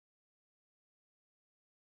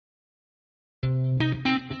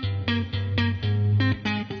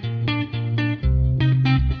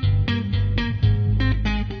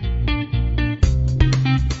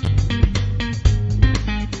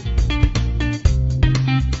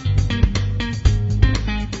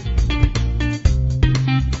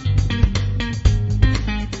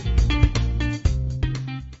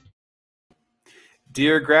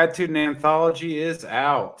Dear Gratitude, an anthology is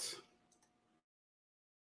out.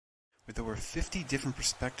 With over 50 different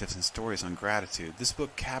perspectives and stories on gratitude, this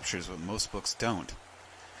book captures what most books don't.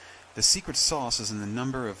 The secret sauce is in the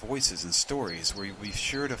number of voices and stories where you'll be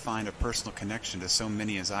sure to find a personal connection to so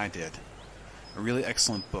many as I did. A really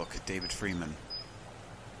excellent book, David Freeman.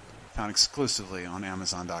 Found exclusively on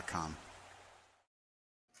Amazon.com.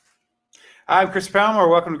 I'm Chris Palmer.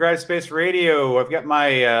 Welcome to Gratitude Space Radio. I've got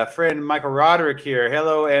my friend Michael Roderick here.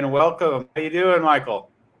 Hello and welcome. How you doing, Michael?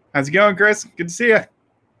 How's it going, Chris? Good to see you.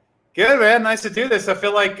 Good, man. Nice to do this. I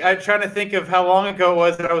feel like I'm trying to think of how long ago it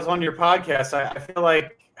was that I was on your podcast. I feel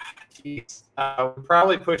like, geez, we're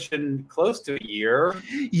probably pushing close to a year.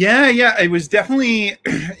 Yeah. It was definitely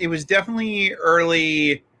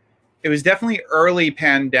early. It was definitely early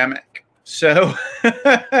pandemic. So,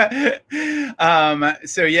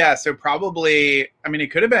 so probably, I mean,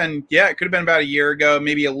 it could have been about a year ago,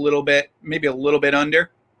 maybe a little bit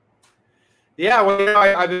under. Yeah, well,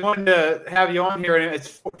 I've been wanting to have you on here, and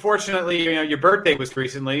it's fortunately, your birthday was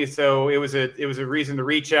recently, so it was a reason to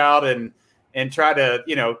reach out and try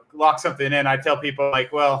to, lock something in. I tell people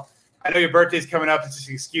like, well, I know your birthday's coming up. It's just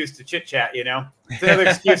an excuse to chit chat, It's another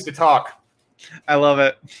excuse to talk. I love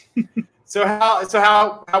it. So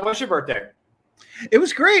how was your birthday? It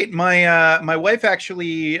was great. My wife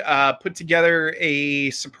actually put together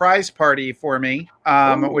a surprise party for me,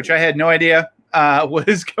 which I had no idea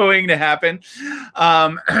was going to happen.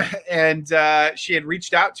 And she had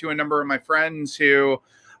reached out to a number of my friends who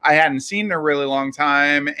I hadn't seen in a really long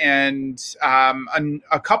time. And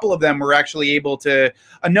a couple of them were actually able to,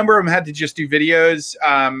 a number of them had to just do videos.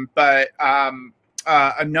 But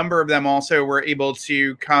a number of them also were able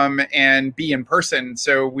to come and be in person.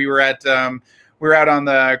 So we were out on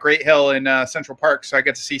the Great Hill in Central Park. So I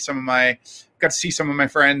got to see some of my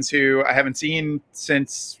friends who I haven't seen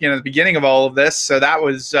since the beginning of all of this. So that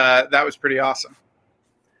was pretty awesome.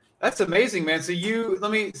 That's amazing, man. So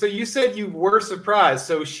you said you were surprised.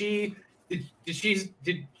 So did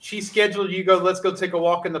she schedule you go, let's go take a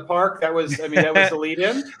walk in the park? That was the lead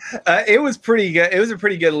in. It was pretty good. It was a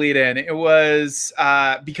pretty good lead in. It was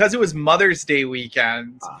because it was Mother's Day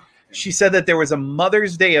weekend. She said that there was a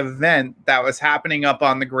Mother's Day event that was happening up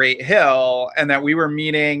on the Great Hill, and that we were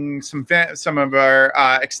meeting some of our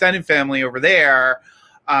extended family over there.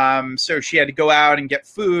 So she had to go out and get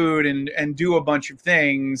food and do a bunch of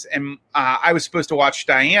things. And I was supposed to watch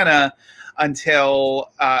Diana until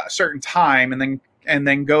a certain time and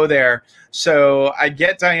then go there. So I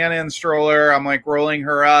get Diana in the stroller. I'm like rolling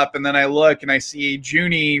her up, and then I look and I see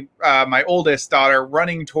Junie, my oldest daughter,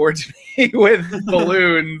 running towards me with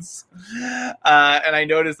balloons. And I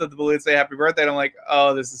noticed that the balloons say happy birthday. And I'm like,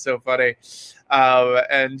 oh, this is so funny.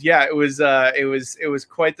 And yeah, it was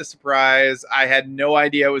quite the surprise. I had no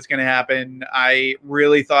idea it was going to happen. I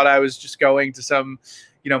really thought I was just going to some,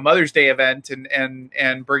 Mother's Day event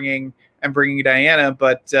and bringing Diana,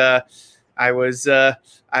 but I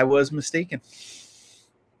was mistaken.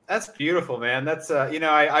 That's beautiful, man. That's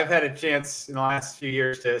I've had a chance in the last few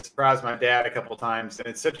years to surprise my dad a couple times, and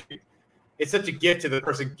it's such a gift to the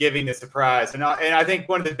person giving the surprise. And I think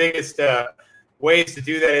one of the biggest ways to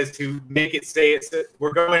do that is to make it say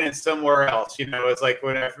we're going in somewhere else. It's like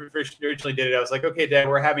when I first originally did it, I was like, okay, Dad,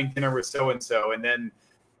 we're having dinner with so and so, and then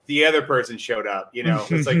the other person showed up.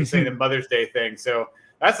 It's like you're saying the Mother's Day thing. So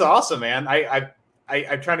that's awesome, man.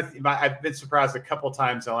 I'm trying to. I've been surprised a couple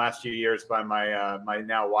times in the last few years by my my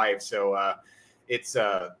now wife. So it's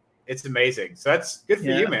amazing. So that's good for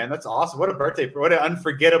you, man. That's awesome. What an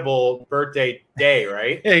unforgettable birthday day,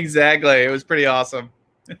 right? Exactly. It was pretty awesome.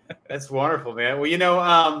 That's wonderful, man. Well,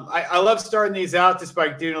 I love starting these out just by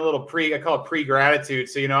doing a little I call it pre-gratitude.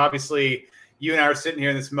 So, obviously you and I are sitting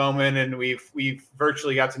here in this moment, and we've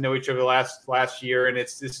virtually got to know each other last year, and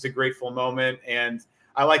it's just a grateful moment. And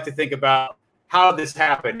I like to think about how this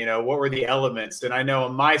happened. What were the elements? And I know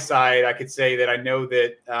on my side, I could say that I know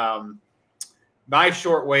that my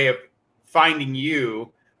short way of finding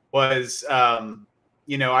you was, early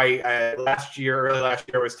last year,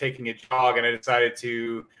 I was taking a jog, and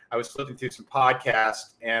I was flipping through some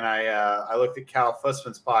podcasts, and I looked at Cal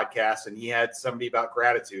Fussman's podcast, and he had somebody about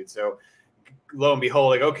gratitude. So lo and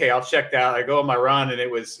behold, like, okay, I'll check that. I go on my run, and it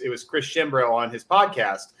was Chris Shimbro on his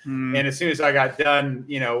podcast. And as soon as I got done,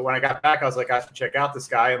 when I got back, I was like, I should check out this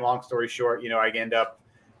guy. And long story short, I end up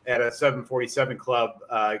at a 747 Club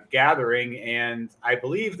gathering, and I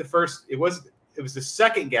believe it was the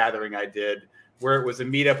second gathering I did, where it was a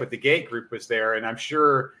meetup with the Gate Group was there. And I'm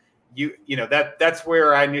sure that's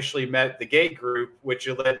where I initially met the Gate Group, which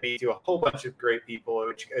led me to a whole bunch of great people,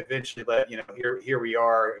 which eventually led, here we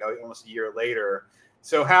are almost a year later.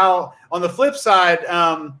 So how, on the flip side,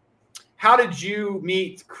 how did you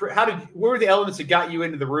meet? What were the elements that got you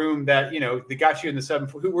into the room that got you in the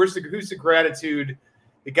 747? Who's the gratitude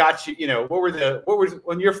that got you? What was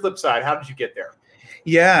on your flip side? How did you get there?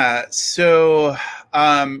 Yeah, so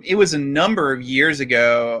it was a number of years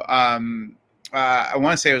ago. I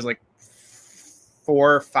want to say it was like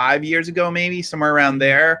 4 or 5 years ago, maybe somewhere around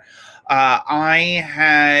there. I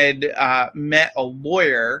had met a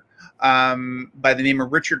lawyer by the name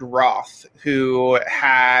of Richard Roth, who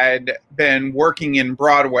had been working in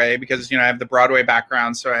Broadway because, I have the Broadway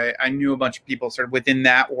background. So I knew a bunch of people sort of within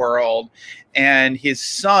that world. And his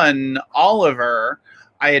son, Oliver,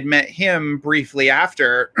 I had met him briefly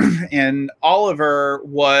after, and Oliver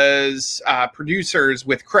was producers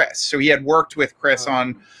with Chris. So he had worked with Chris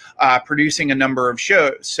on producing a number of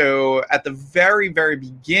shows. So at the very, very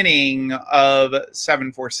beginning of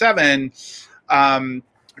 747,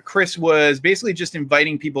 Chris was basically just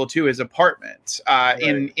inviting people to his apartment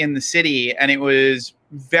in the city, and it was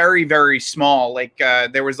very, very small. Like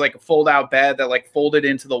there was like a fold-out bed that like folded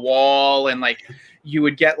into the wall, and like you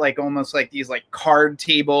would get like almost like these like card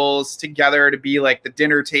tables together to be like the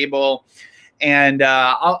dinner table. And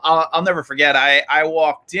I'll never forget. I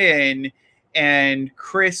walked in, and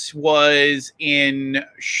Chris was in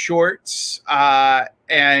shorts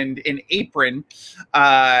and an apron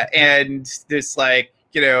and this like,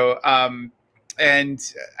 and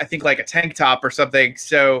I think like a tank top or something.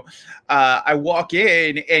 So I walk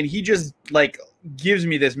in, and he just like gives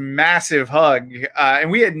me this massive hug.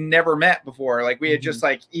 And we had never met before. Like we had just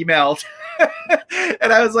like emailed.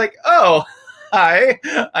 And I was like, oh, hi,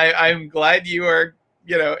 I'm glad you are,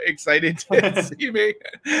 excited to see me,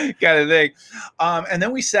 kind of thing. And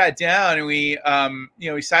then we sat down, and we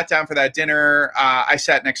sat down for that dinner. I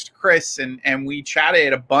sat next to Chris, and we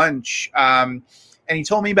chatted a bunch. And he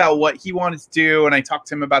told me about what he wanted to do, and I talked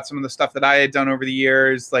to him about some of the stuff that I had done over the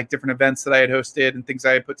years, like different events that I had hosted and things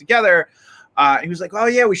I had put together. He was like, oh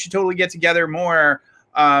yeah, we should totally get together more.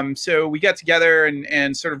 So we got together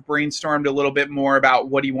and sort of brainstormed a little bit more about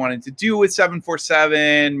what he wanted to do with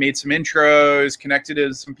 747, made some intros, connected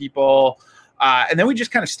to some people. And then we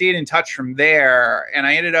just kind of stayed in touch from there. And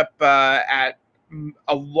I ended up at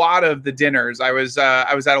a lot of the dinners. I was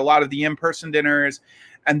at a lot of the in-person dinners.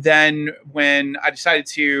 And then when I decided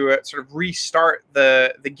to sort of restart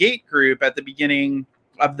the Gate group at the beginning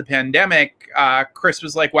of the pandemic, Chris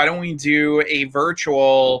was like, why don't we do a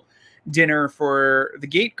virtual dinner for the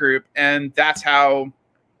Gate group? And that's how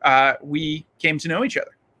we came to know each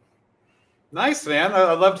other. Nice, man.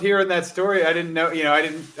 I loved hearing that story. I didn't know,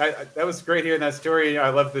 that was great hearing that story.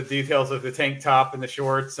 I love the details of the tank top and the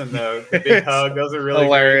shorts and the big hug. Those are really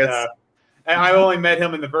hilarious. Great. And I only met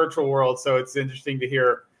him in the virtual world, so it's interesting to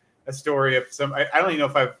hear a story of some. I don't even know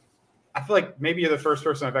if I feel like maybe you're the first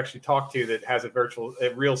person I've actually talked to that has a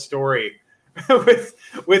real story with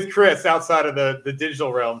Chris outside of the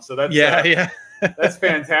digital realm. So that's that's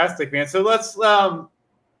fantastic, man. So let's for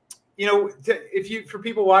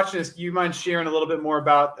people watching this, do you mind sharing a little bit more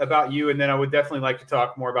about you? And then I would definitely like to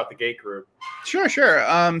talk more about the Gate group. Sure.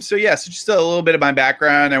 So just a little bit of my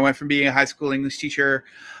background. I went from being a high school English teacher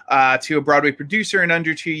to a Broadway producer in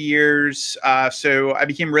under 2 years. So I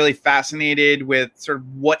became really fascinated with sort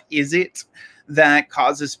of what is it that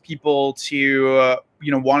causes people to,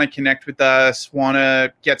 want to connect with us, want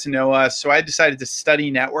to get to know us. So I decided to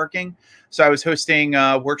study networking. So I was hosting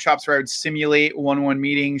workshops where I would simulate one-on-one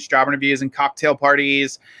meetings, job interviews, and cocktail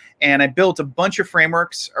parties. And I built a bunch of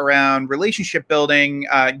frameworks around relationship building,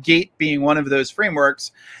 Gate being one of those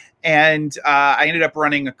frameworks. And I ended up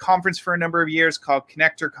running a conference for a number of years called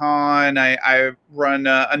ConnectorCon. I run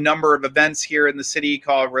a number of events here in the city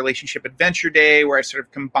called Relationship Adventure Day, where I sort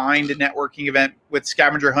of combined a networking event with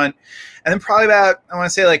scavenger hunt. And then probably about, I want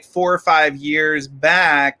to say like 4 or 5 years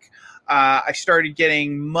back, I started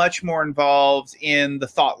getting much more involved in the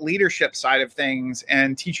thought leadership side of things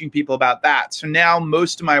and teaching people about that. So now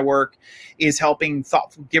most of my work is helping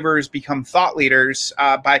thoughtful givers become thought leaders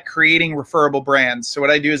by creating referable brands. So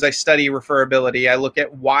what I do is I study referability. I look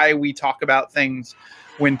at why we talk about things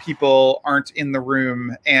when people aren't in the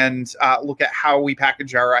room and look at how we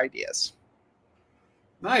package our ideas.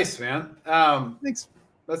 Nice, man. Thanks.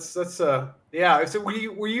 That's yeah. So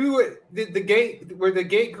were you the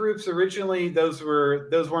Gate groups originally? Those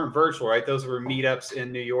weren't virtual, right? Those were meetups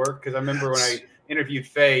in New York. Because I remember when I interviewed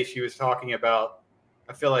Faye, she was talking about.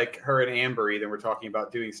 I feel like her and Amber then were talking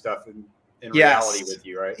about doing stuff in reality with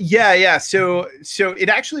you, right? Yeah. So it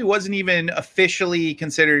actually wasn't even officially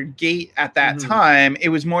considered Gate at that time. It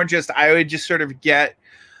was more just I would just sort of get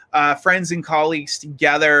friends and colleagues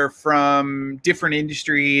together from different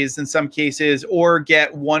industries in some cases, or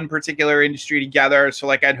get one particular industry together. So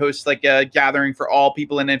like I'd host like a gathering for all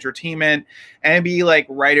people in entertainment, and it'd be like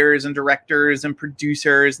writers and directors and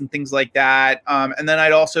producers and things like that. And then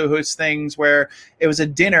I'd also host things where it was a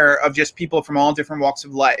dinner of just people from all different walks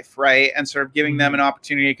of life, right? And sort of giving them an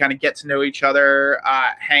opportunity to kind of get to know each other,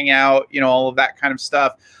 hang out, you know, all of that kind of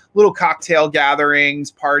stuff. Little cocktail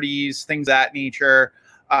gatherings, parties, things of that nature.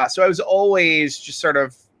 So I was always just sort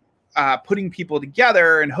of putting people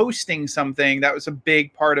together and hosting something. That was a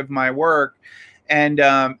big part of my work. And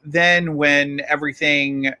then when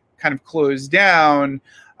everything kind of closed down,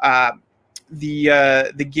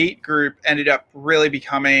 the Gate group ended up really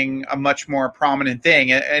becoming a much more prominent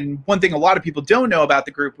thing. And one thing a lot of people don't know about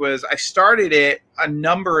the group was I started it a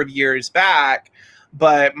number of years back,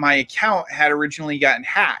 but my account had originally gotten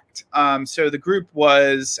hacked. So the group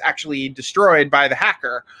was actually destroyed by the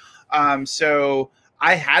hacker. So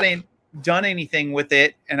I hadn't done anything with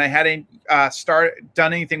it, and I hadn't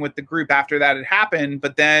done anything with the group after that had happened.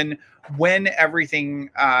 But then when everything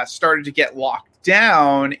started to get locked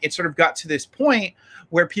down, it sort of got to this point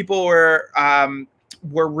where people were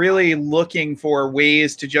really looking for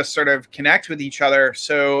ways to just sort of connect with each other.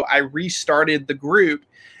 So I restarted the group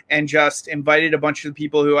and just invited a bunch of the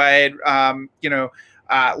people who I had,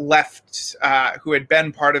 left, who had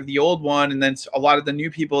been part of the old one, and then a lot of the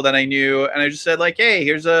new people that I knew. And I just said, like, hey,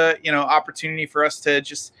 here's a opportunity for us to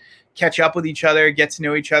just catch up with each other, get to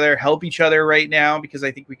know each other, help each other right now, because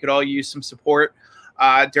I think we could all use some support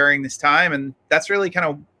during this time. And that's really kind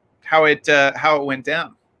of how it went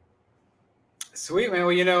down. Sweet, man.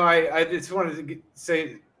 Well, I just wanted to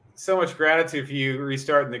say so much gratitude for you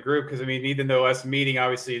restarting the group, because I mean, even though us meeting,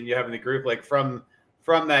 obviously, and you having the group, like from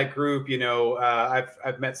that group,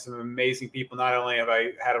 I've met some amazing people. Not only have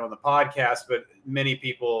I had them on the podcast, but many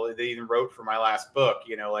people that even wrote for my last book.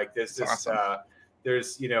 Like this. Awesome.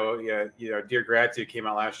 There's Dear Gratitude came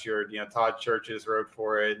out last year. Todd Churches wrote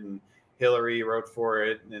for it, and Hillary wrote for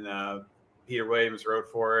it, and Peter Williams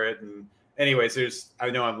wrote for it, and anyways,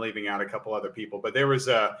 I know I'm leaving out a couple other people, but there was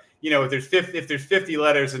if there's 50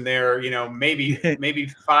 letters in there, maybe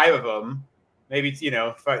 5 of them, maybe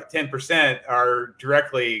 10% are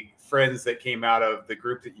directly friends that came out of the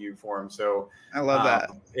group that you formed. So I love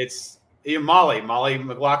that. It's Molly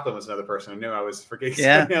McLaughlin was another person. I knew I was forgetting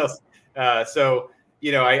something else. I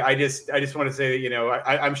just want to say that,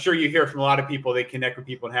 I'm sure you hear from a lot of people, they connect with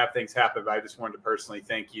people and have things happen, but I just wanted to personally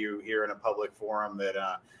thank you here in a public forum that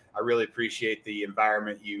I really appreciate the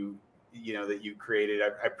environment that you created.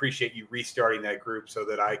 I appreciate you restarting that group so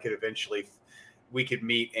that I could we could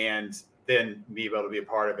meet and then be able to be a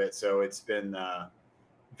part of it. So it's been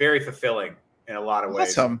very fulfilling in a lot of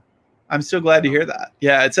ways. Awesome. I'm so glad to hear that.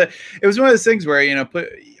 Yeah, it was one of those things where,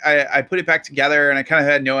 I put it back together, and I kind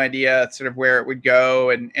of had no idea sort of where it would go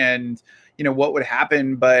and what would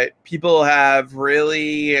happen, but people have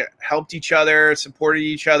really helped each other, supported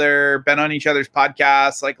each other, been on each other's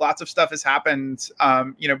podcasts. Like lots of stuff has happened,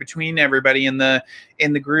 between everybody in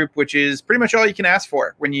the group, which is pretty much all you can ask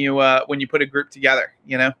for when you put a group together,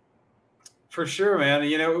 For sure, man.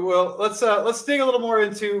 Well, let's dig a little more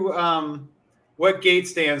into, what GATE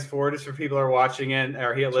stands for, just for people who are watching and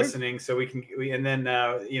are here listening. So and then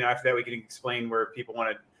after that we can explain where people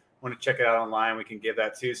want to check it out online. We can give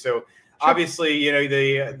that too. So obviously,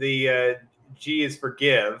 the G is for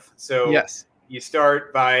give. So yes, you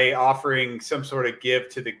start by offering some sort of give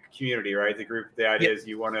to the community, right? The group. The idea is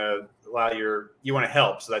you want to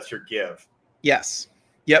help. So that's your give. Yes.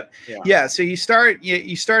 Yep. Yeah. So you start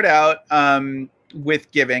out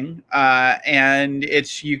with giving, and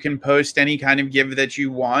you can post any kind of give that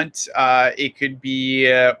you want. It could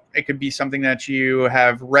be something that you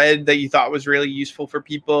have read that you thought was really useful for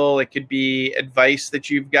people. It could be advice that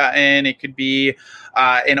you've gotten. It could be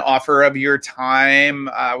an offer of your time.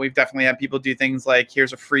 We've definitely had people do things like,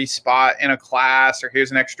 here's a free spot in a class, or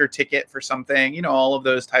here's an extra ticket for something, all of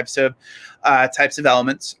those types of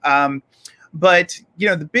elements. But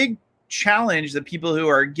the big challenge that people who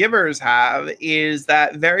are givers have is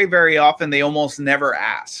that very, very often they almost never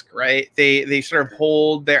ask, right? They sort of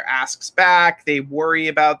hold their asks back. They worry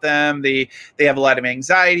about them. They have a lot of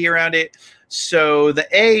anxiety around it. So the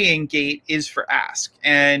A in GATE is for ask.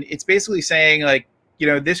 And it's basically saying, like,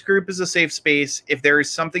 this group is a safe space. If there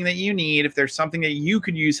is something that you need, if there's something that you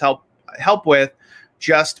could use help with,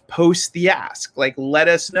 just post the ask. Like, let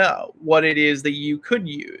us know what it is that you could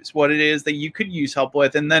use, what it is that you could use help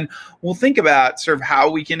with. And then we'll think about sort of how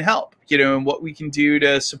we can help, and what we can do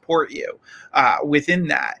to support you within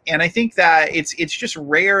that. And I think that it's just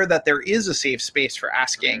rare that there is a safe space for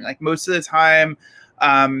asking. Like most of the time,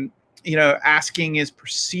 asking is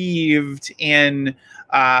perceived in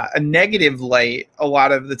a negative light a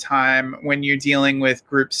lot of the time when you're dealing with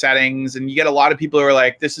group settings, and you get a lot of people who are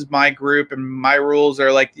like, this is my group and my rules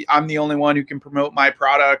are like, I'm the only one who can promote my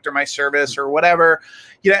product or my service or whatever,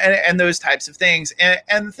 and those types of things.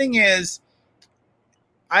 And the thing is,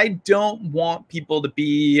 I don't want people to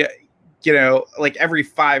be, like every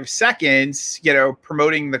 5 seconds,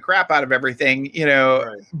 promoting the crap out of everything,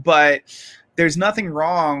 right. But there's nothing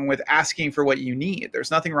wrong with asking for what you need.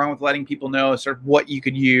 There's nothing wrong with letting people know sort of what you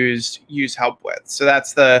could use help with. So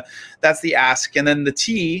that's the ask. And then the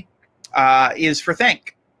T is for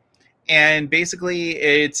thank. And basically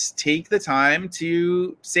it's take the time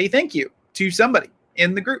to say thank you to somebody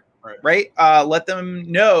in the group. Right. Let them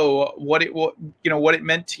know what it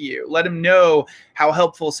meant to you. Let them know how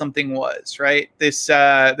helpful something was. Right. This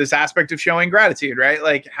aspect of showing gratitude. Right.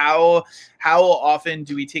 Like how often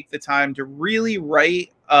do we take the time to really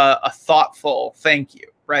write a thoughtful thank you?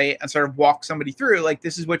 Right. And sort of walk somebody through like,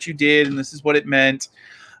 this is what you did and this is what it meant.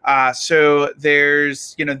 So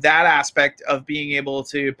there's, that aspect of being able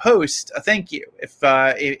to post a thank you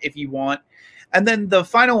if you want. And then the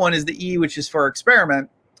final one is the E, which is for experiment.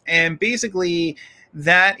 And basically,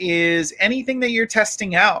 that is anything that you're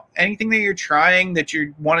testing out, anything that you're trying that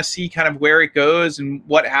you want to see kind of where it goes and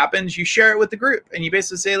what happens, you share it with the group. And you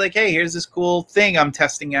basically say like, hey, here's this cool thing I'm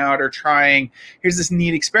testing out or trying. Here's this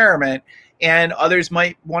neat experiment. And others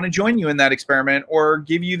might want to join you in that experiment or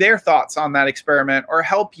give you their thoughts on that experiment or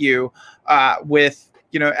help you with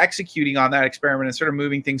executing on that experiment and sort of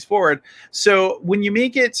moving things forward. So when you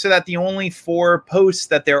make it so that the only 4 posts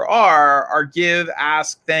that there are give,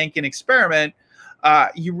 ask, thank, and experiment,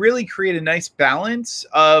 you really create a nice balance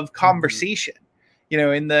of conversation.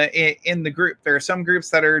 In the group. There are some groups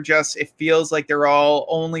that are just, it feels like they're all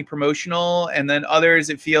only promotional, and then others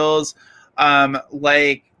it feels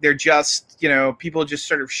like they're just, people just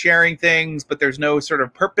sort of sharing things, but there's no sort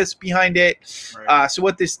of purpose behind it. Right. So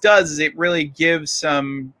what this does is it really gives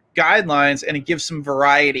some guidelines and it gives some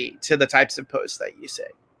variety to the types of posts that you say.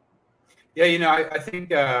 Yeah, I think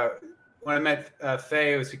when I met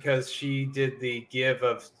Faye, it was because she did the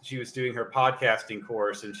she was doing her podcasting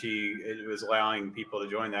course and it was allowing people to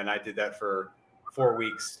join that. And I did that for 4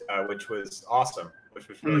 weeks, which was awesome, which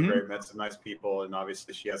was really great. Met some nice people. And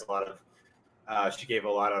obviously she has she gave a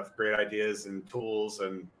lot of great ideas and tools,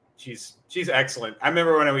 and she's excellent. I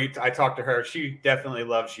remember when I talked to her, she definitely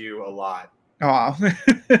loves you a lot. Oh,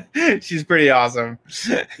 she's pretty awesome.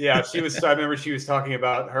 Yeah, I remember she was talking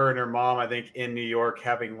about her and her mom, I think in New York,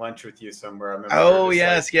 having lunch with you somewhere. I remember. Oh,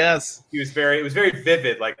 yes, yes. It was very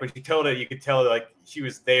vivid. Like when she told it, you could tell like she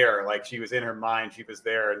was there, like she was in her mind, she was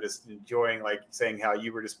there and just enjoying, like saying how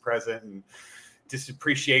you were just present and just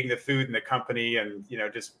appreciating the food and the company and,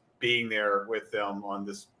 just being there with them on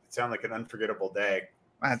this. It sounded like an unforgettable day.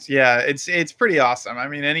 It's pretty awesome. I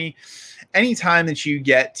mean, any time that you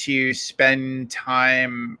get to spend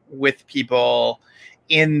time with people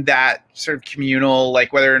in that sort of communal,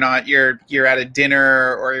 like whether or not you're at a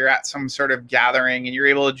dinner or you're at some sort of gathering and you're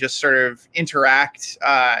able to just sort of interact,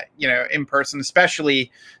 in person,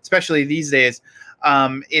 especially these days,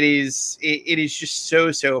 it is just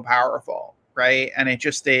so powerful, right? And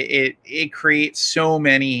it creates so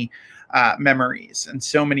many memories and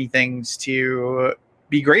so many things to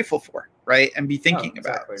be grateful for, right? And be thinking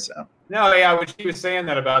about. So. No, yeah, when she was saying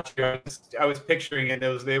that about you, I was picturing it.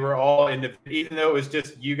 They were all even though it was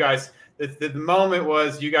just you guys. The moment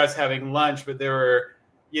was you guys having lunch, but there were,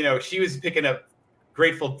 she was picking up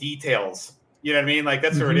grateful details. You know what I mean? Like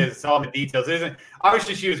that's where it is. It's all in the details. It isn't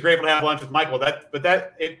obviously she was grateful to have lunch with Michael.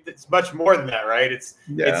 It's much more than that, right? It's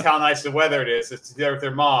how nice the weather it is. It's there with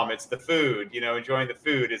their mom. It's the food. Enjoying the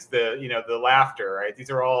food. It's the the laughter, right? These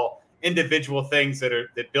are all individual things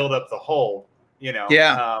that build up the whole.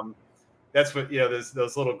 That's what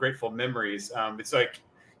those little grateful memories. It's like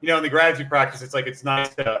in the gratitude practice, it's like it's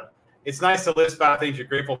nice to list 5 things you're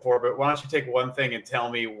grateful for, but why don't you take one thing and tell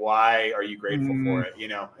me why are you grateful for it?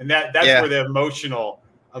 And that's where the emotional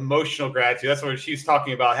gratitude. That's what she was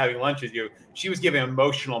talking about having lunch with you. She was giving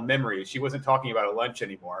emotional memories. She wasn't talking about a lunch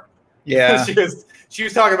anymore. Yeah, she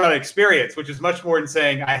was talking about an experience, which is much more than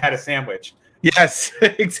saying I had a sandwich. Yes,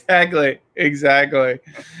 exactly.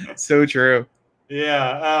 So true.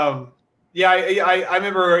 Yeah. I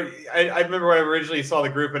remember when I originally saw the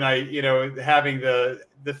group and I, having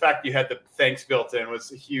the fact you had the thanks built in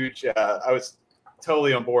was huge. I was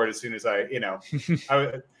totally on board as soon as I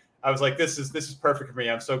was like, this is perfect for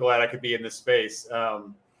me. I'm so glad I could be in this space.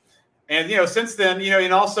 And since then,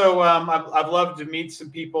 and also I've loved to meet some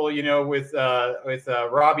people, with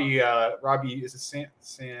Robbie. Robbie is it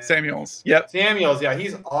Samuels? Yep, Samuels. Yeah,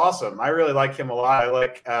 he's awesome. I really like him a lot.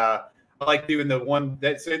 I like doing the one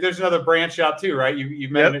that. So there's another branch out too, right? You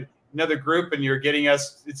met another group, and you're getting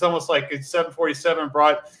us. It's almost like 747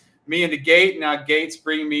 brought me into Gate. Now Gate's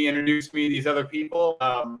introduced me to these other people.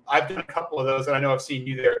 I've done a couple of those, and I know I've seen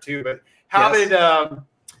you there too. But how did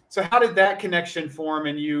that connection form,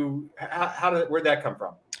 and where'd that come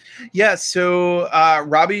from? Yeah, so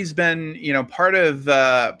Robbie's been part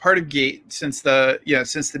of Gate since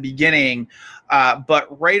the beginning,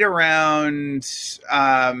 but right around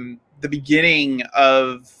the beginning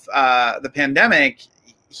of the pandemic,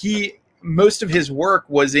 most of his work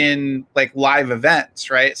was in like live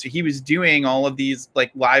events, right? So he was doing all of these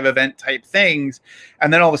like live event type things,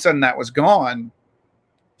 and then all of a sudden that was gone.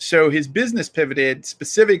 So his business pivoted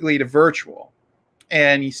specifically to virtual,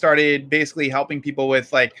 and he started basically helping people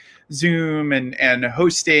with like Zoom and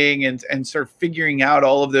hosting and sort of figuring out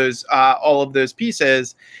all of those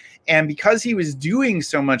pieces. And because he was doing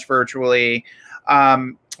so much virtually,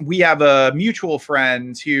 we have a mutual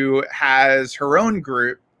friend who has her own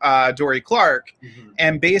group, Dory Clark. Mm-hmm.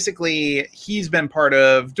 And basically he's been part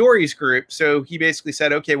of Dory's group. So he basically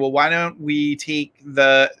said, okay, well, why don't we take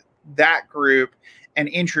that group and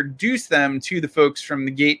introduce them to the folks from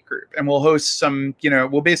the Gate group, and we'll host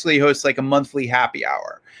we'll basically host like a monthly happy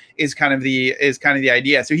hour is kind of the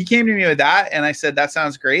idea. So he came to me with that, and I said, that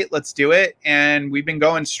sounds great. Let's do it. And we've been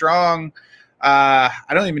going strong. I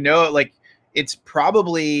don't even know, like it's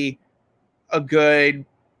probably a good,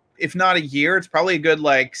 if not a year, it's probably a good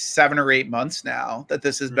like 7 or 8 months now that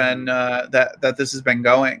this has been that this has been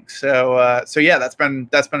going. So yeah, that's been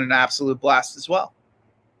an absolute blast as well.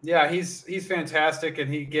 Yeah, he's fantastic,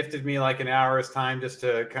 and he gifted me like an hour's time just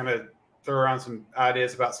to kind of throw around some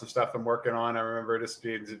ideas about some stuff I'm working on. I remember just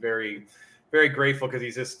being very, very grateful because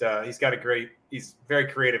he's just he's a very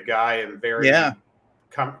creative guy and very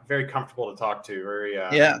very comfortable to talk to. Very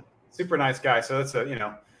super nice guy. So that's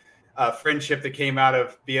a friendship that came out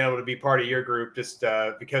of being able to be part of your group just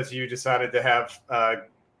because you decided to have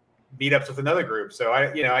meetups with another group. So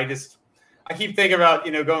I keep thinking about,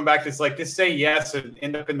 going back to this, like, just say yes and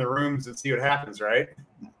end up in the rooms and see what happens, right?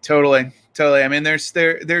 Totally. I mean,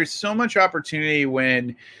 there's so much opportunity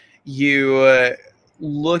when you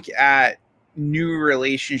look at new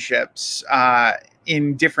relationships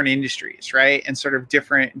in different industries, right? And sort of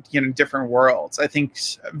different worlds. I think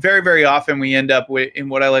very, very often we end up in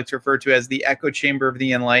what I like to refer to as the echo chamber of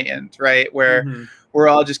the enlightened, right? Where we're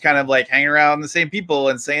all just kind of like hanging around the same people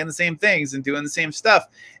and saying the same things and doing the same stuff.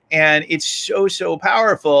 And it's so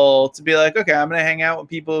powerful to be like, okay, I'm going to hang out with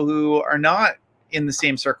people who are not in the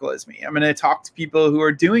same circle as me. I'm going to talk to people who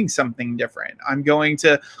are doing something different. I'm going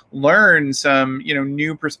to learn some,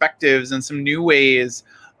 new perspectives and some new ways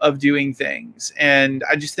of doing things. And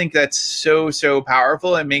I just think that's so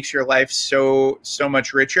powerful. It makes your life so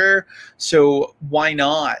much richer. So why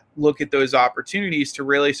not look at those opportunities to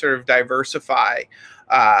really sort of diversify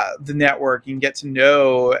the network and get to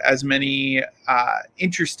know as many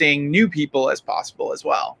interesting new people as possible as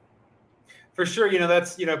well. For sure.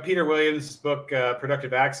 That's, Peter Williams' book,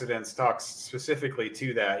 Productive Accidents, talks specifically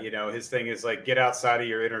to that. His thing is like, get outside of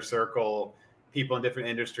your inner circle, people in different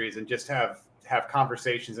industries, and just have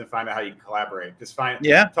conversations and find out how you can collaborate. Just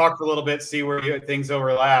talk for a little bit, see where things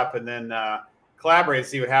overlap, and then collaborate and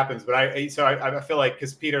see what happens. But I feel like,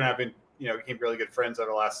 because Peter and I have been, became really good friends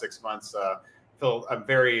over the last 6 months, I feel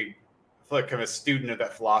like I'm a student of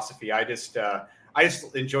that philosophy. I just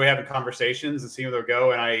enjoy having conversations and seeing where they'll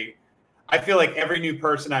go. And I feel like every new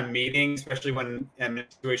person I'm meeting, especially when I'm in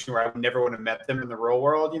a situation where I would never would have met them in the real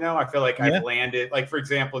world, I feel like I've landed, like, for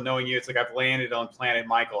example, knowing you, it's like I've landed on Planet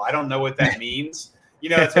Michael. I don't know what that means.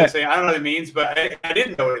 That's what I'm saying. I don't know what it means, but I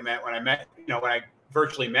didn't know what it meant when I met, when I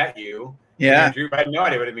virtually met you. Yeah. Andrew, I had no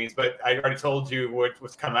idea what it means, but I already told you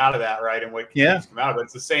what's come out of that, right? And what keeps come out of it.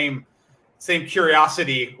 It's the same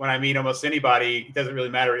curiosity when I meet almost anybody. It doesn't really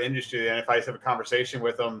matter what industry. And if I just have a conversation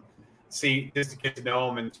with them, just to get to know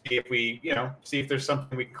them and see if there's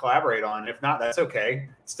something we can collaborate on. If not, that's okay.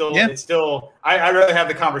 It's still, I'd rather have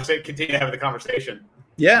the conversation, continue to have the conversation.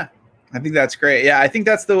 Yeah, I think that's great. Yeah, I think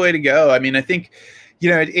that's the way to go. I mean, I think,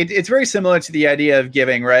 it's very similar to the idea of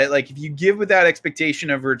giving, right? Like if you give without expectation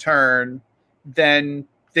of return, then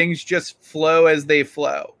things just flow as they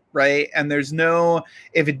flow, right? And there's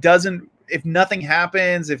if nothing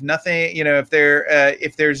happens, if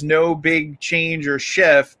there's no big change or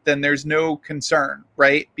shift, then there's no concern,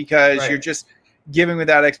 right? Because you're just giving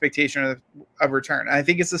without expectation of return. I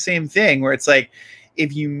think it's the same thing where it's like,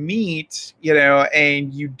 if you meet,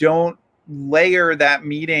 and you don't layer that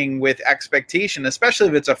meeting with expectation, especially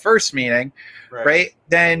if it's a first meeting, right?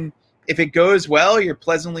 Then if it goes well, you're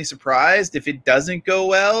pleasantly surprised. If it doesn't go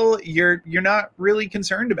well, you're not really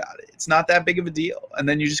concerned about it. It's not that big of a deal. And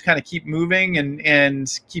then you just kind of keep moving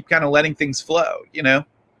and keep kind of letting things flow, you know?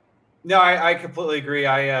 No, I completely agree.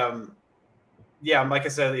 Yeah, like I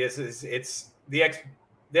said, it's the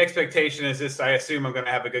expectation is just, I assume I'm going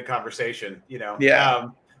to have a good conversation, you know? Yeah.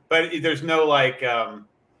 But there's no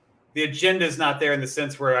the agenda is not there in the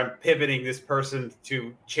sense where I'm pivoting this person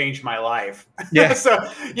to change my life. Yeah. So,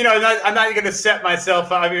 you know, I'm not going to set myself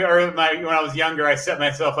up. When I was younger, I set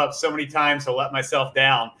myself up so many times to let myself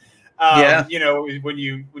down. You know, when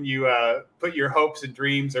you put your hopes and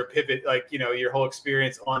dreams or pivot, like, you know, your whole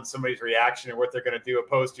experience on somebody's reaction and what they're going to do,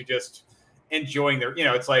 opposed to just enjoying their, you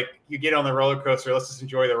know, it's like you get on the roller coaster, let's just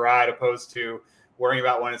enjoy the ride, opposed to worrying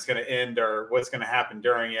about when it's going to end or what's going to happen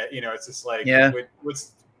during it. You know, it's just like,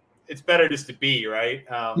 it's better just to be, right?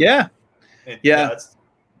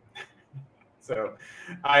 So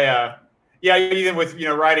even with, you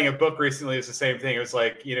know, writing a book recently, it's the same thing. It was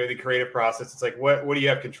like, you know, the creative process. It's like, what do you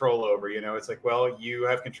have control over? You know, it's like, well, you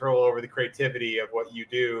have control over the creativity of what you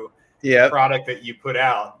do, the product that you put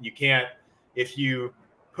out. You can't, if you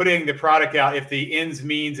putting the product out, if the ends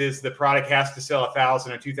means is the product has to sell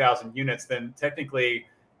 1,000 or 2,000 units, then technically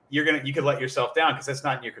you could let yourself down because that's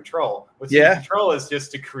not in your control. What's in your control is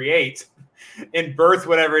just to create and birth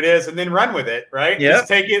whatever it is and then run with it, right? Just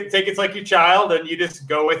take it like your child and you just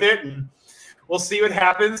go with it and we'll see what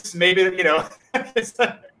happens. Maybe, you know,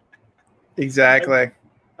 exactly.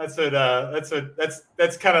 That's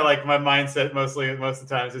kind of like my mindset most of the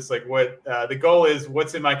times. It's like what the goal is,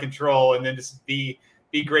 what's in my control, and then just be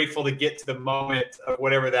grateful to get to the moment of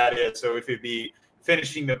whatever that is. So if it be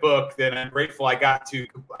finishing the book, then I'm grateful I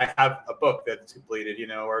have a book that's completed, you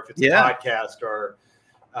know, or if it's a podcast or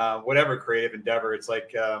whatever creative endeavor. It's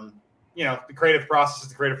like, you know, the creative process is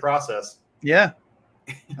the creative process. Yeah.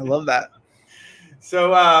 I love that. So,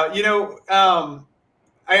 you know,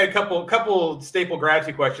 I had a couple staple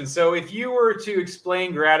gratitude questions. So if you were to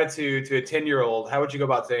explain gratitude to a 10-year-old, how would you go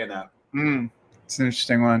about saying that? It's an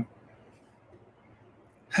interesting one.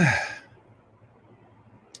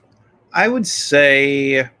 I would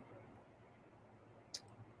say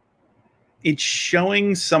it's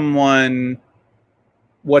showing someone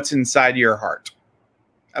what's inside your heart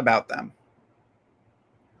about them.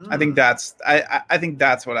 I think that's I think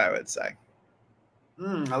that's what I would say.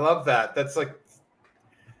 I love that. That's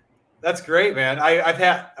great, man. I've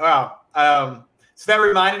had wow. So that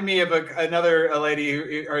reminded me of a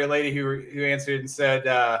lady who answered and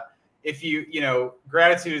said, if you know,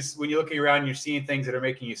 gratitude is when you're looking around and you're seeing things that are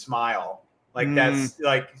making you smile. Like that's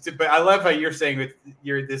like, but I love how you're saying with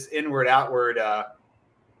this inward outward.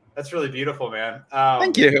 That's really beautiful, man.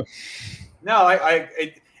 Thank you. No,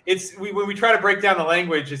 when we try to break down the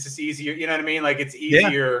language, it's just easier. You know what I mean? Like it's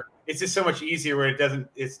easier. Yeah. It's just so much easier where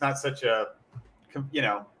it's not such a, you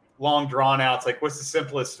know, long drawn out. It's like, what's the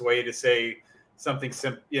simplest way to say something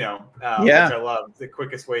simple, you know, which I love, the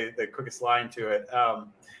quickest line to it.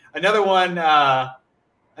 Another one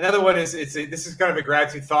is this is kind of a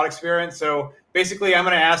gratitude thought experiment. So basically I'm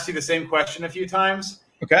going to ask you the same question a few times.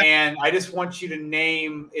 Okay. And I just want you to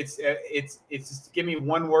name, it's just give me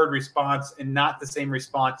one word response and not the same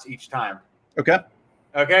response each time. Okay.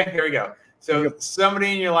 Okay. Here we go. So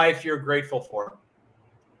somebody in your life you're grateful for.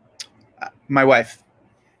 My wife.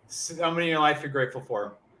 Somebody in your life you're grateful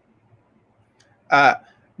for.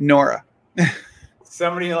 Nora.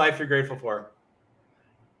 Somebody in your life you're grateful for.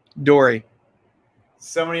 Dory.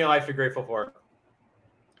 Somebody in your life you're grateful for.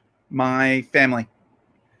 My family.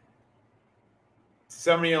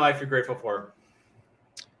 Somebody in your life you're grateful for.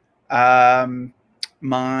 My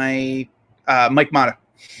Mike Mata.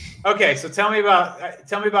 Okay, so tell me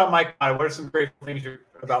about Mike Mata. What are some grateful things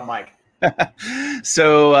about Mike?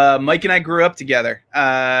 So Mike and I grew up together,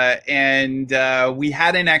 and we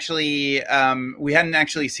hadn't actually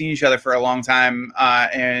seen each other for a long time.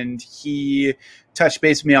 And he touched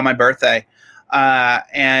base with me on my birthday,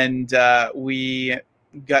 and we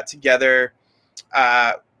got together.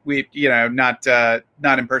 We, you know,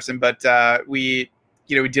 not in person, but we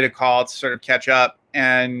did a call to sort of catch up.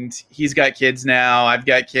 And he's got kids now. I've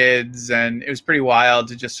got kids, and it was pretty wild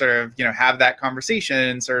to just sort of, you know, have that conversation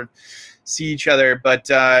and sort of see each other. But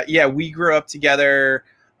we grew up together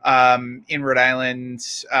in Rhode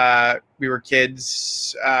Island. We were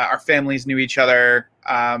kids. Our families knew each other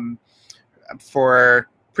for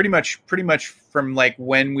pretty much from like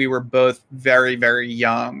when we were both very, very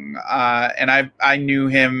young. And I knew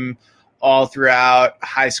him all throughout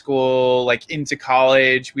high school, like into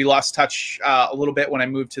college. We lost touch a little bit when I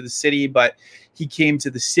moved to the city, but he came to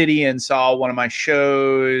the city and saw one of my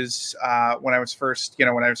shows when I was first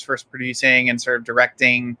producing and sort of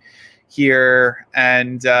directing here.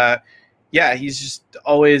 And yeah, he's just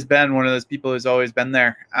always been one of those people who's always been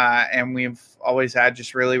there. And we've always had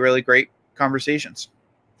just really, really great conversations.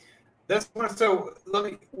 That's so.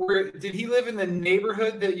 Did he live in the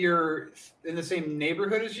neighborhood that you're in, the same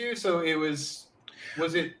neighborhood as you? So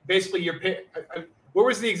was it basically what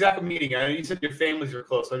was the exact meeting? I know you said your families were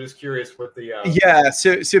close. I'm just curious what the. Yeah.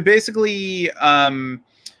 So basically,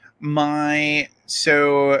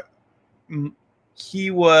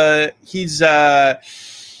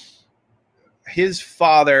 his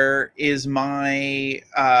father is my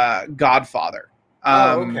godfather.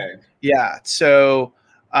 Okay. Yeah. So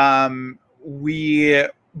we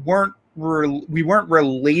weren't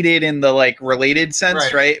related in the like related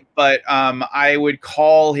sense, right? But I would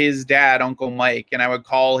call his dad Uncle Mike, and I would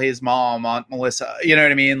call his mom Aunt Melissa. You know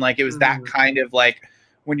what I mean? Like it was that kind of like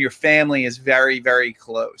when your family is very, very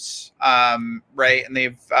close, right? And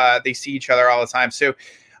they see each other all the time. So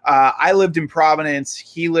I lived in Providence.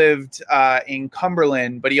 He lived in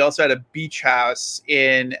Cumberland, but he also had a beach house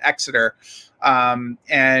in Exeter.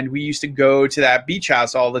 And we used to go to that beach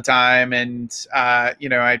house all the time. And, I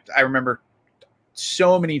remember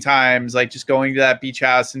so many times, like just going to that beach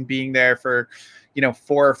house and being there for,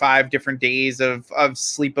 4 or 5 different days of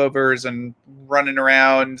sleepovers and running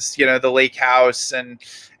around, the lake house and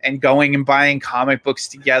going and buying comic books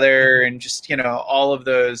together and just, all of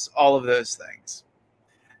those things.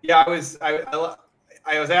 Yeah, I was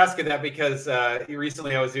asking that because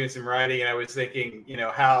recently I was doing some writing and I was thinking,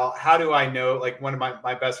 how do I know, like one of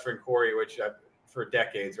my best friend Corey, which for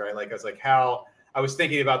decades, right? Like I was like, I was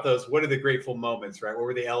thinking about those. What are the grateful moments, right? What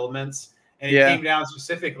were the elements? And it came down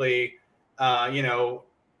specifically, I don't know,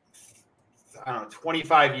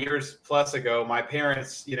 25 years plus ago, my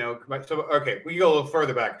parents, we go a little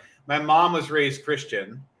further back. My mom was raised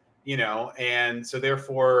Christian, and so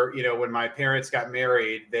therefore, when my parents got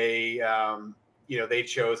married, they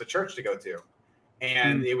chose a church to go to.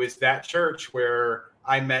 And it was that church where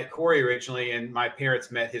I met Corey originally, and my parents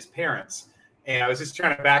met his parents. And I was just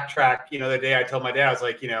trying to backtrack, the day I told my dad, I was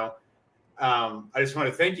like, I just want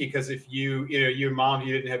to thank you because if you and mom,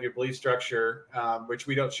 you didn't have your belief structure, which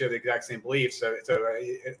we don't share the exact same beliefs.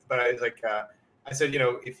 But I was like, I said,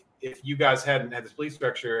 if you guys hadn't had this belief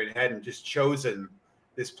structure and hadn't just chosen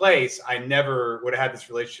this place, I never would have had this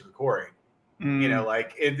relationship with Corey.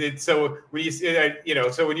 So when you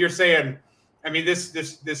so when you're saying, I mean,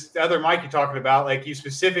 this other Mike you're talking about, like you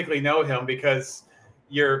specifically know him because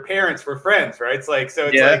your parents were friends, right? It's like, so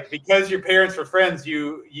it's like, because your parents were friends,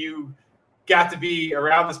 you got to be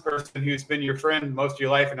around this person who's been your friend most of your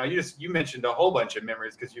life. And now you mentioned a whole bunch of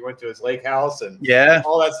memories because you went to his lake house and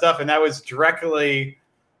all that stuff. And that was directly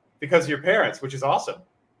because of your parents, which is awesome.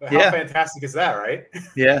 How fantastic is that, right?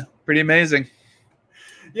 Yeah, pretty amazing.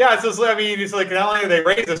 Yeah, it's like not only did they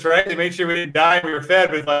raise us, right? They made sure we didn't die, we were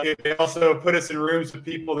fed, but like they also put us in rooms with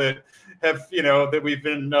people that have, that we've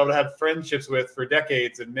been able to have friendships with for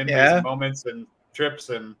decades and memories and moments and trips.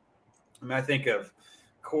 And I think of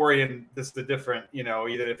Corey and the different,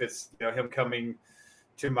 either if it's him coming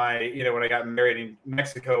to my, when I got married in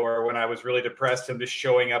Mexico or when I was really depressed, him just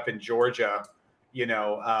showing up in Georgia,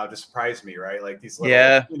 to surprise me, right? Like these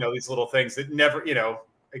little, these little things that never,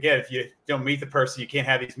 again, if you don't meet the person, you can't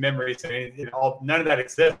have these memories and none of that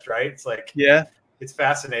exists, right? It's like, it's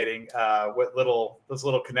fascinating what those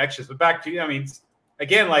little connections. But back to,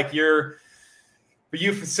 again, like you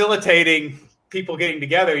facilitating people getting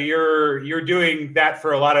together, you're doing that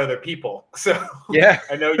for a lot of other people. So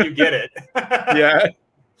I know you get it.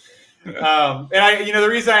 And the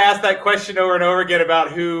reason I asked that question over and over again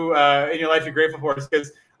about who in your life you're grateful for is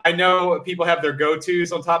because I know people have their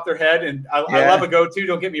go-tos on top of their head, and I love a go-to.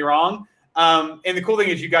 Don't get me wrong. And the cool thing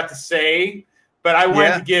is you got to say, but I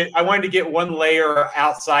wanted to get one layer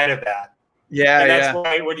outside of that. And that's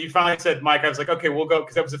why when you finally said, Mike, I was like, okay, we'll go,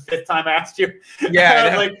 because that was the 5th time I asked you. I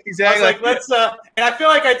was like, exactly. I was like, let's. And I feel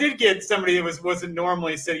like I did get somebody that wasn't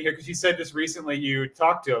normally sitting here because you said just recently you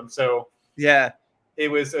talked to him. So it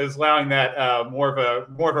was allowing that more of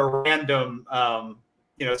a random.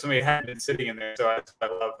 Somebody hadn't been sitting in there. So I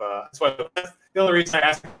love. That's the only reason I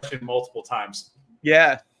asked the question multiple times.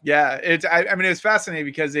 Yeah. It was fascinating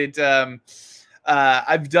because it.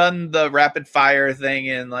 I've done the rapid fire thing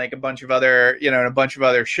in like a bunch of other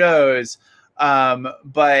shows.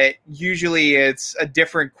 But usually it's a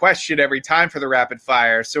different question every time for the rapid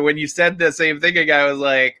fire. So when you said the same thing again, I was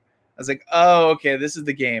like, was like, oh, okay, this is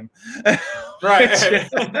the game. Right.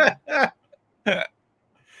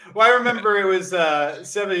 Well, I remember it was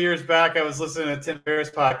 7 years back. I was listening to Tim Ferriss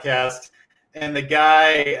podcast, and the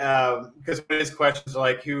guy, because one of his questions are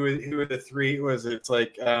like, who are the three? Was it? It's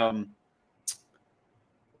like, was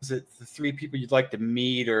it the three people you'd like to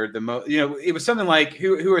meet, or the most? You know, it was something like,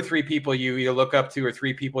 who are three people you either look up to, or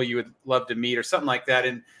three people you would love to meet, or something like that.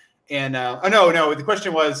 And no, the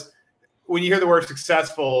question was, when you hear the word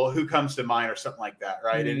successful, who comes to mind, or something like that,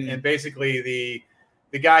 right? And basically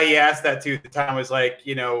the guy he asked that to at the time was like,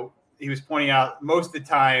 you know, he was pointing out most of the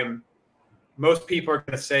time, most people are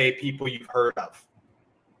going to say people you've heard of.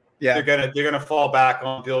 Yeah, they're gonna fall back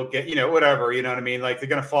on Bill Gates, you know, whatever, you know what I mean? Like they're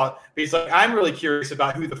gonna fall. But he's like, I'm really curious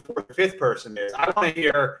about who the fourth or fifth person is. I want to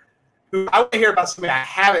hear about somebody I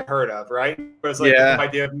haven't heard of, right? Whereas like the whole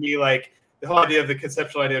idea of me, like the whole idea of the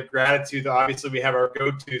conceptual idea of gratitude. Obviously, we have our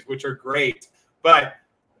go-tos, which are great, but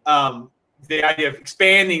the idea of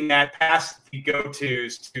expanding that past the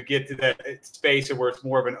go-tos to get to that space where it's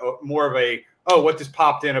more of a what just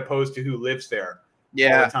popped in opposed to who lives there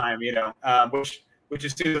all the time, you know, which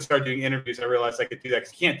as soon as I started doing interviews, I realized I could do that.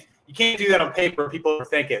 Because you can't do that on paper. People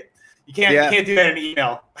overthink it. You can't do that in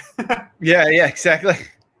email. Yeah, exactly.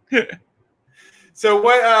 So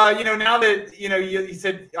what, you know, now that, you know, you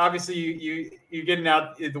said, obviously you're getting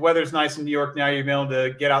out, the weather's nice in New York now, you've been able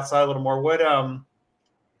to get outside a little more. What,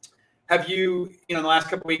 have you, in the last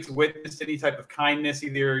couple of weeks, witnessed any type of kindness,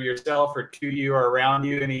 either yourself or to you or around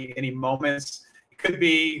you? Any moments? It could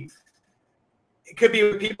be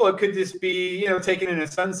with people. It could just be, you know, taking in a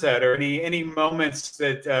sunset, or any moments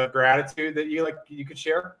that gratitude that you could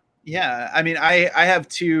share. Yeah, I mean, I have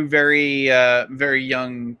two very very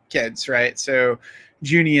young kids, right? So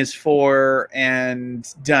Junie is 4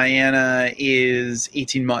 and Diana is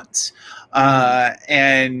 18 months.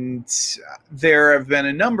 And there have been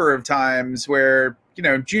a number of times where, you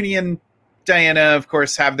know, Junie and Diana, of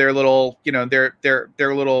course, have their little, you know, their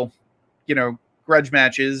little, you know, grudge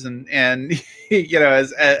matches and you know,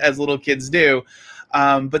 as little kids do.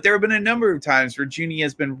 But there have been a number of times where Junie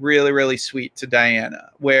has been really, really sweet to Diana,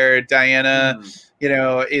 where Diana, you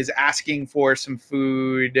know, is asking for some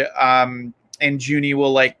food, and Junie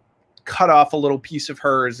will like cut off a little piece of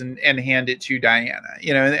hers and hand it to Diana,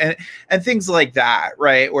 you know, and things like that,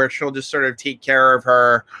 right? Where she'll just sort of take care of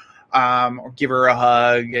her, or give her a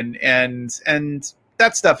hug, and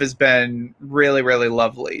that stuff has been really, really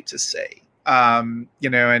lovely to see, you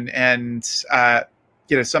know, and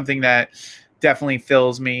you know, something that definitely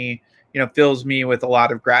fills me with a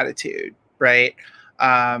lot of gratitude, right?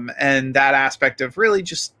 And that aspect of really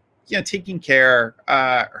just, you know, taking care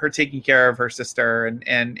of her sister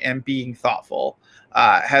and being thoughtful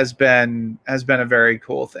has been a very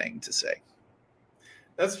cool thing to see.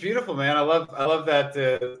 That's beautiful, man. I love that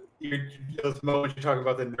those moments you talk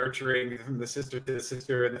about, the nurturing from the sister to the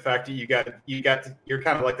sister, and the fact that you're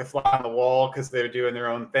kind of like the fly on the wall because they're doing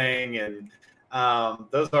their own thing, and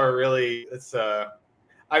those are really, I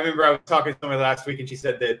remember I was talking to somebody last week, and she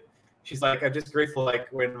said that she's like, I'm just grateful, like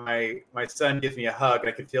when my son gives me a hug and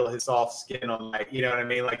I can feel his soft skin on my, you know what I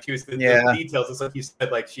mean? Like she was the details. It's like you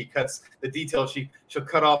said, like she cuts the details. She'll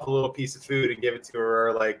cut off a little piece of food and give it to her,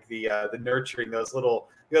 or like the nurturing, those little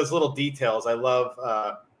details. I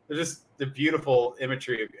love, they're just the beautiful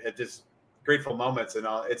imagery of just grateful moments. And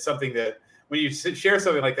it's something that when you share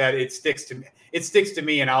something like that, it sticks to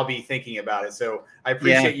me and I'll be thinking about it. So I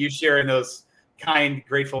appreciate you sharing those kind,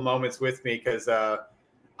 grateful moments with me, because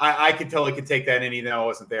I could take that in even though I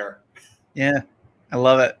wasn't there. Yeah, I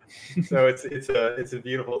love it. So it's a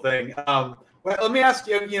beautiful thing. Well, let me ask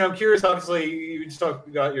you. You know, I'm curious. Obviously, you just talked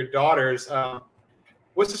about your daughters.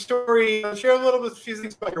 What's the story? Share a little bit of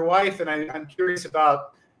things about your wife, and I'm curious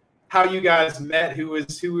about how you guys met. Who were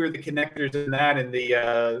the connectors in that, and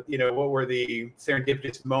the you know, what were the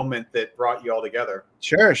serendipitous moment that brought you all together?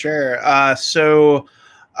 Sure.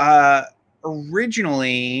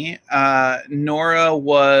 Originally, Nora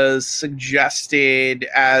was suggested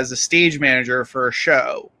as a stage manager for a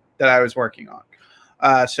show that I was working on.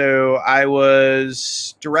 So I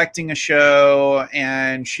was directing a show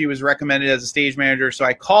and she was recommended as a stage manager. So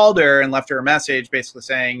I called her and left her a message basically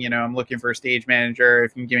saying, you know, I'm looking for a stage manager,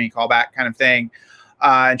 if you can give me a call back, kind of thing.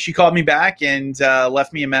 And she called me back and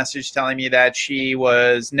left me a message telling me that she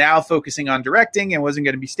was now focusing on directing and wasn't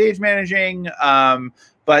going to be stage managing.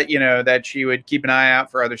 But, you know, that she would keep an eye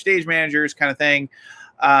out for other stage managers, kind of thing.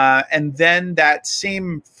 And then that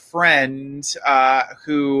same friend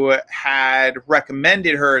who had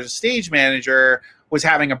recommended her as a stage manager was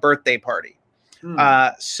having a birthday party.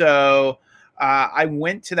 So I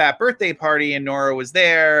went to that birthday party and Nora was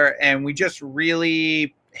there, and we just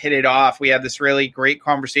really hit it off. We had this really great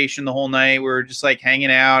conversation the whole night. We were just like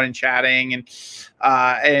hanging out and chatting and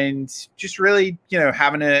just really,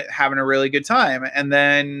 having a really good time. And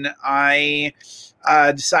then I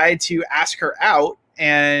decided to ask her out.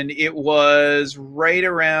 And it was right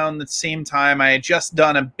around the same time I had just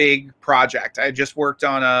done a big project. I just worked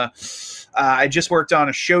on a showcase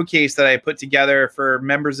that I put together for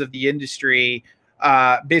members of the industry.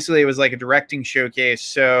 Basically, it was like a directing showcase.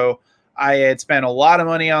 So I had spent a lot of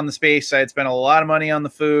money on the space. I had spent a lot of money on the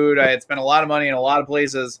food. I had spent a lot of money in a lot of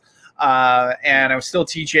places. And I was still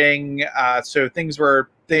teaching. So things were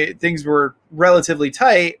relatively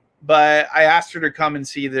tight. But I asked her to come and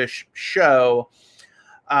see this show.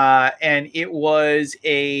 And it was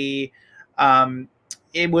a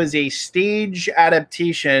stage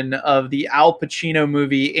adaptation of the Al Pacino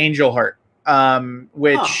movie Angel Heart,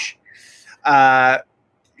 which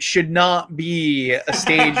should not be a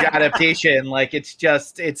stage adaptation. Like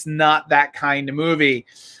it's not that kind of movie.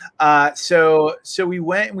 So we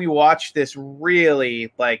went and we watched this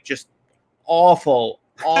really like just awful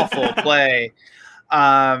play.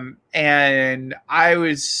 And I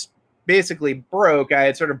was basically broke. I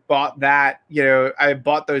had sort of bought that, I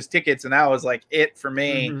bought those tickets and that was like it for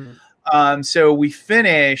me. Mm-hmm. So we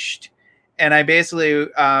finished and I basically, we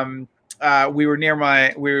were near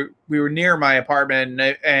my apartment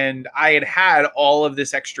and I had all of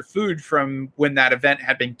this extra food from when that event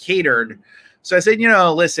had been catered. So I said,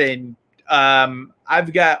 listen,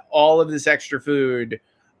 I've got all of this extra food.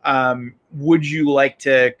 Would you like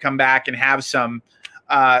to come back and have some?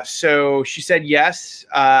 So she said yes.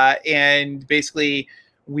 And basically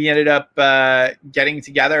we ended up getting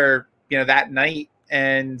together, that night.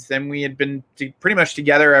 And then we had been pretty much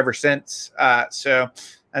together ever since. So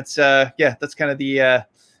that's kind of the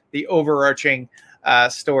overarching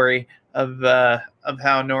story of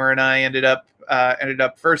how Nora and I ended up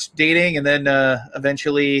first dating and then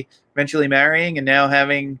eventually marrying and now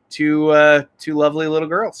having two lovely little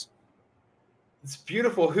girls. It's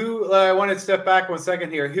beautiful. Who I want to step back 1 second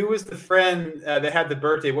here. Who was the friend that had the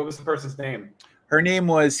birthday? What was the person's name? Her name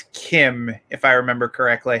was Kim, if I remember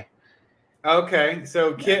correctly. Okay,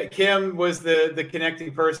 so Kim was the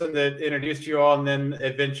connecting person that introduced you all, and then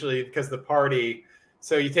eventually, because of the party,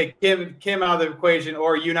 so you take Kim out of the equation,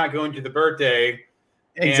 or you not going to the birthday.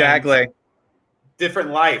 Exactly. Different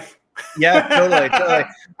life. Yeah, totally.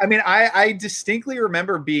 I mean, I distinctly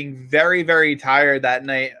remember being very, very tired that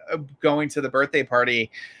night going to the birthday party.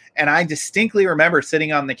 And I distinctly remember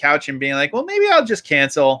sitting on the couch and being like, well, maybe I'll just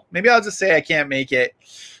cancel. Maybe I'll just say I can't make it.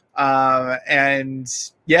 And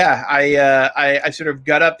yeah, I sort of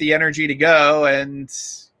got up the energy to go and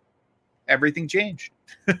everything changed.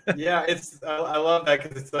 Yeah, I love that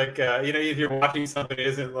because it's like, if you're watching something, it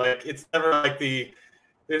isn't like, it's never like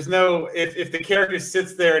there's no, if the character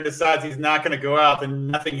sits there and decides he's not going to go out, then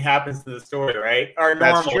nothing happens to the story, right? Or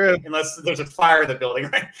normally, unless there's a fire in the building,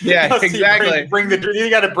 right? Yeah, exactly. You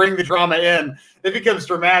got to bring the drama in. It becomes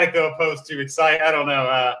dramatic, though, opposed to exciting. I don't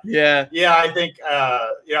know. Yeah, I think,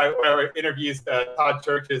 when I interviewed Todd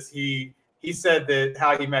Churches, he said that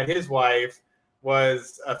how he met his wife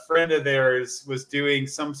was a friend of theirs was doing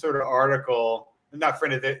some sort of article. Not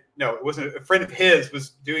friend of it. No, it wasn't. A friend of his was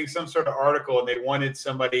doing some sort of article, and they wanted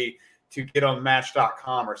somebody to get on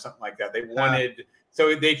Match.com or something like that. They wanted,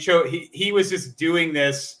 so they chose. He was just doing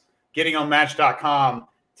this, getting on Match.com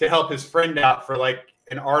to help his friend out for like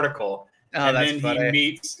an article. And then funny. He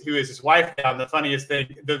meets who is his wife now. And the funniest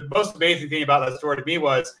thing, the most amazing thing about that story to me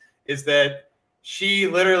is that she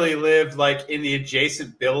literally lived like in the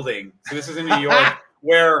adjacent building. So this is in New York,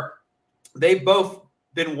 where they both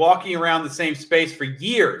been walking around the same space for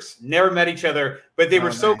years, never met each other, but they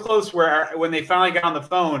were so close where when they finally got on the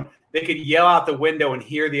phone, they could yell out the window and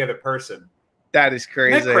hear the other person. That is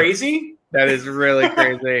crazy. Isn't that crazy? That is really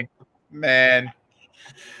crazy, man.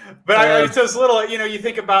 But so it's little, you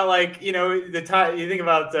think about like, the time you think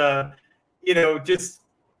about, just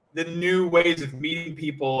the new ways of meeting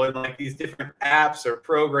people and like these different apps or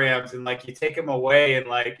programs, and like you take them away and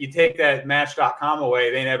like you take that Match.com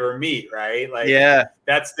away, they never meet, right? Like, yeah,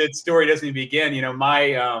 that's the story doesn't even begin.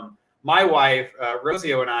 My wife,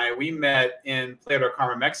 Rosio, and I, we met in Playa del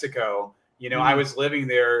Carmen, Mexico. I was living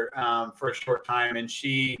there for a short time, and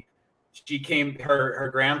she came. Her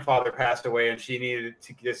grandfather passed away, and she needed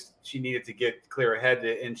to get clear ahead,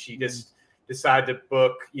 and she just decided to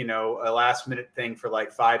book, a last minute thing for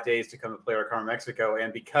like 5 days to come to Playa del Carmen, Mexico.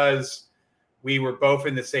 And because we were both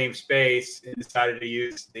in the same space and decided to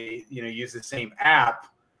use the same app,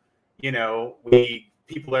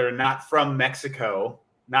 people that are not from Mexico,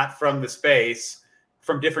 not from the space,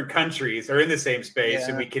 from different countries are in the same space,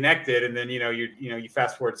 and we connected. And then, you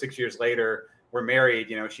fast forward 6 years later, we're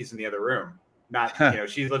married, she's in the other room. Not,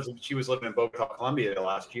 she was living in Bogota, Colombia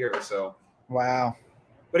last year. So, wow.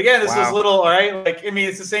 But again, this is little, all right. Like, I mean,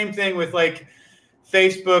 it's the same thing with like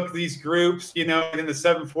Facebook, these groups, in the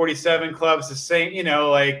 747 clubs, the same,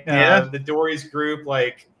 the Dory's group,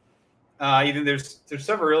 like, even there's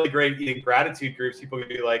several really great gratitude groups. People can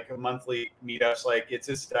do like monthly meetups. Like, it's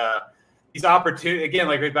just these opportunities again,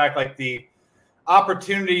 like right back, like the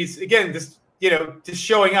opportunities again, just just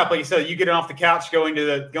showing up. Like you said, you getting off the couch, going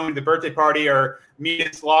to the birthday party, or me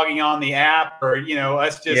just logging on the app, or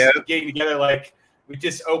us just getting together. Like, it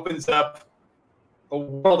just opens up a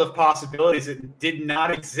world of possibilities that did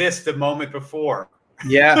not exist a moment before.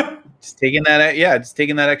 Yeah, just taking that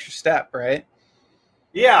extra step, right?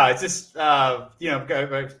 Yeah, it's just I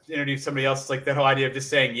introduce somebody else. It's like that whole idea of just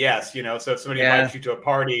saying yes. So if somebody invites you to a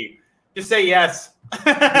party, just say yes.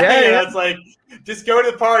 It's like, just go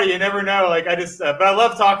to the party. You never know. Like, I just, but I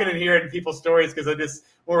love talking and hearing people's stories, because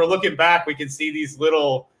when we're looking back, we can see these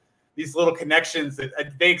little connections that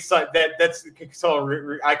they excite. That's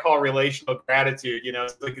I call relational gratitude.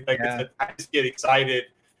 I just get excited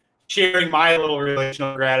sharing my little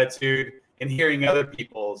relational gratitude and hearing other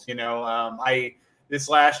people's. This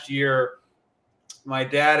last year, my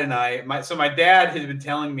dad and so my dad had been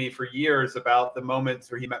telling me for years about the moments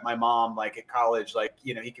where he met my mom, like at college, like,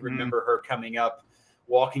 he can remember her coming up,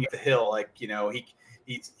 walking up the hill. Like,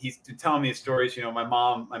 he's telling me stories. My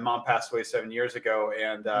mom passed away 7 years ago.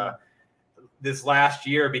 And this last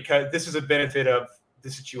year, because this is a benefit of the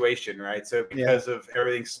situation, right? So because of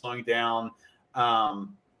everything slowing down,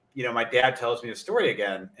 my dad tells me a story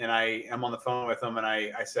again, and I'm on the phone with him, and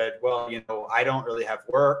I said, well, I don't really have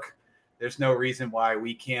work. There's no reason why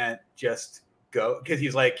we can't just go, because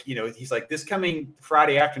he's like, this coming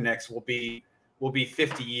Friday after next will be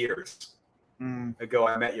 50 years ago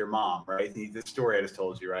I met your mom, right? The story I just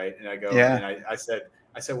told you, right? And I go, and I said,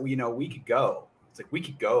 well, we could go. It's like, we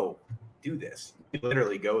could go do this. We could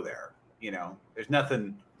literally go there. There's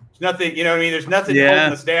nothing. You know what I mean? There's nothing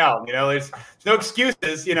holding us down. There's no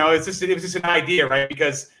excuses. It was just an idea, right?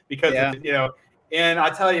 Because and I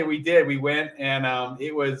tell you, we went, and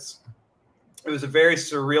it was a very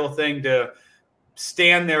surreal thing to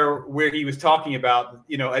stand there where he was talking about,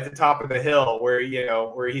 at the top of the hill where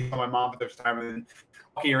he saw my mom for the first time, and then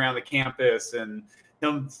walking around the campus, and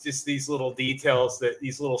just these little details,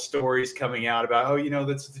 these little stories coming out about,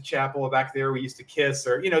 that's the chapel back there we used to kiss,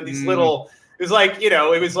 or, these little, it was like,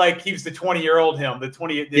 it was like he was the 20-year-old him, which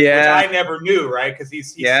I never knew, right? Because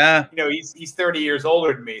he's 30 years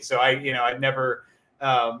older than me. So I never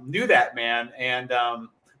knew that man. And,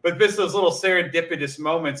 but just those little serendipitous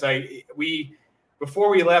moments,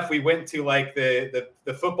 before we left, we went to like the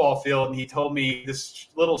football field, and he told me this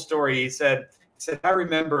little story. He said, I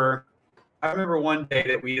remember one day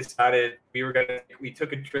that we decided we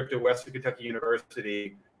took a trip to Western Kentucky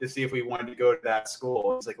University to see if we wanted to go to that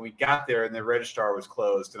school. It's like, when we got there and the registrar was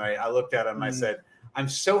closed, and I looked at him and I said, I'm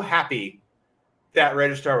so happy that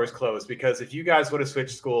registrar was closed, because if you guys would have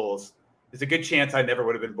switched schools, there's a good chance I never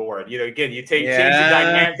would have been born. Again, you change the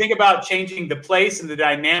dynamic. Think about changing the place and the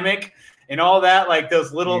dynamic and all that, like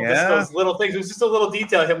those little things. It was just a little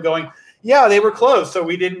detail, him going, yeah, they were closed, so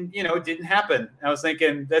we didn't, it didn't happen. I was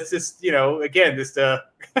thinking, that's just, again, just a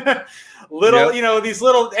little, these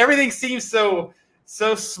little, everything seems so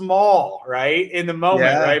small, right, in the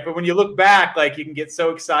moment, right? But when you look back, like, you can get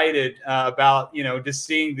so excited about, just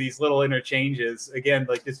seeing these little interchanges, again,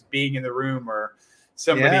 like just being in the room, or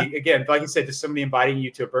somebody, again, like you said, just somebody inviting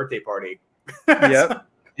you to a birthday party. Yep,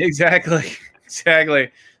 exactly.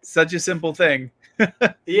 Such a simple thing.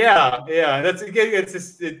 That's again, it's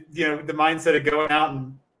just the mindset of going out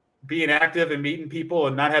and being active and meeting people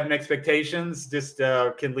and not having expectations just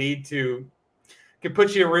can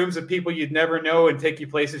put you in rooms of people you'd never know, and take you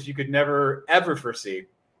places you could never ever foresee.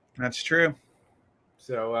 That's true.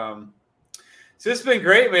 So this has been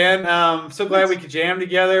great, man. So glad we could jam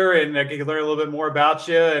together, and I could learn a little bit more about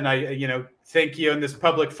you. And I thank you in this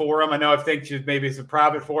public forum. I know I've thanked you maybe some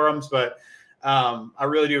private forums, but I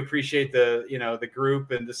really do appreciate the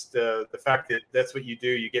group, and just the fact that that's what you do.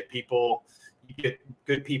 You get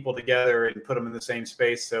good people together and put them in the same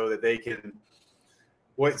space so that they can.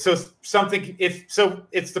 It's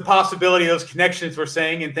the possibility of those connections we're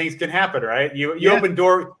saying, and things can happen, right? You open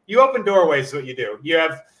doorways is what you do. You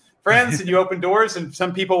have friends and you open doors, and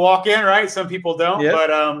some people walk in, right? Some people don't,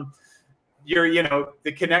 but you're being a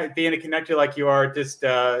connector like you are, just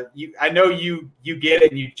I know you get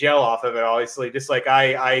it and you gel off of it, obviously, just like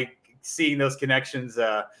I seeing those connections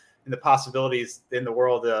and the possibilities in the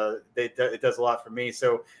world. It does a lot for me.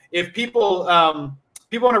 So if people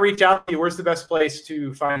want to reach out to you, where's the best place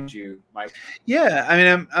to find you, Mike? Yeah, I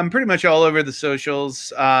mean, I'm pretty much all over the socials.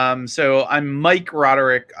 So I'm Mike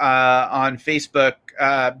Roderick on Facebook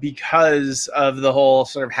because of the whole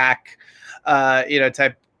sort of hack,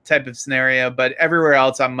 type of scenario. But everywhere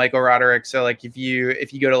else, I'm Michael Roderick. So like if you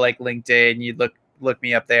go to like LinkedIn, you'd look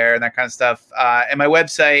me up there and that kind of stuff. And my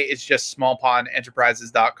website is just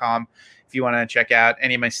smallpondenterprises.com if you want to check out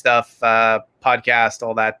any of my stuff, podcast,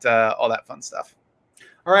 all that fun stuff.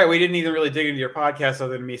 All right, we didn't even really dig into your podcast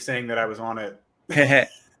other than me saying that I was on it.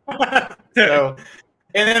 So,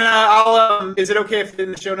 and then I'll. Is it okay if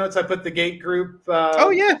in the show notes I put the Gate Group?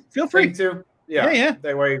 Oh yeah, feel free to. Yeah.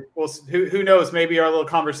 That way, who knows? Maybe our little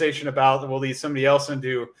conversation about will lead somebody else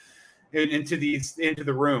into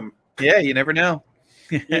the room. Yeah, you never know.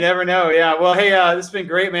 You never know. Yeah. Well, hey, this has been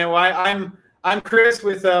great, man. Well, I'm Chris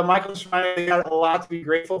with Michael Schreiner. We got a lot to be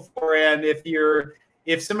grateful for, and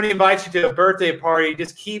if somebody invites you to a birthday party,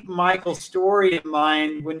 just keep Michael's story in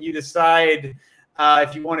mind when you decide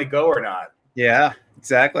if you want to go or not. Yeah,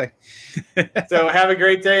 exactly. So have a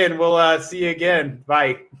great day, and we'll see you again.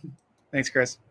 Bye. Thanks, Chris.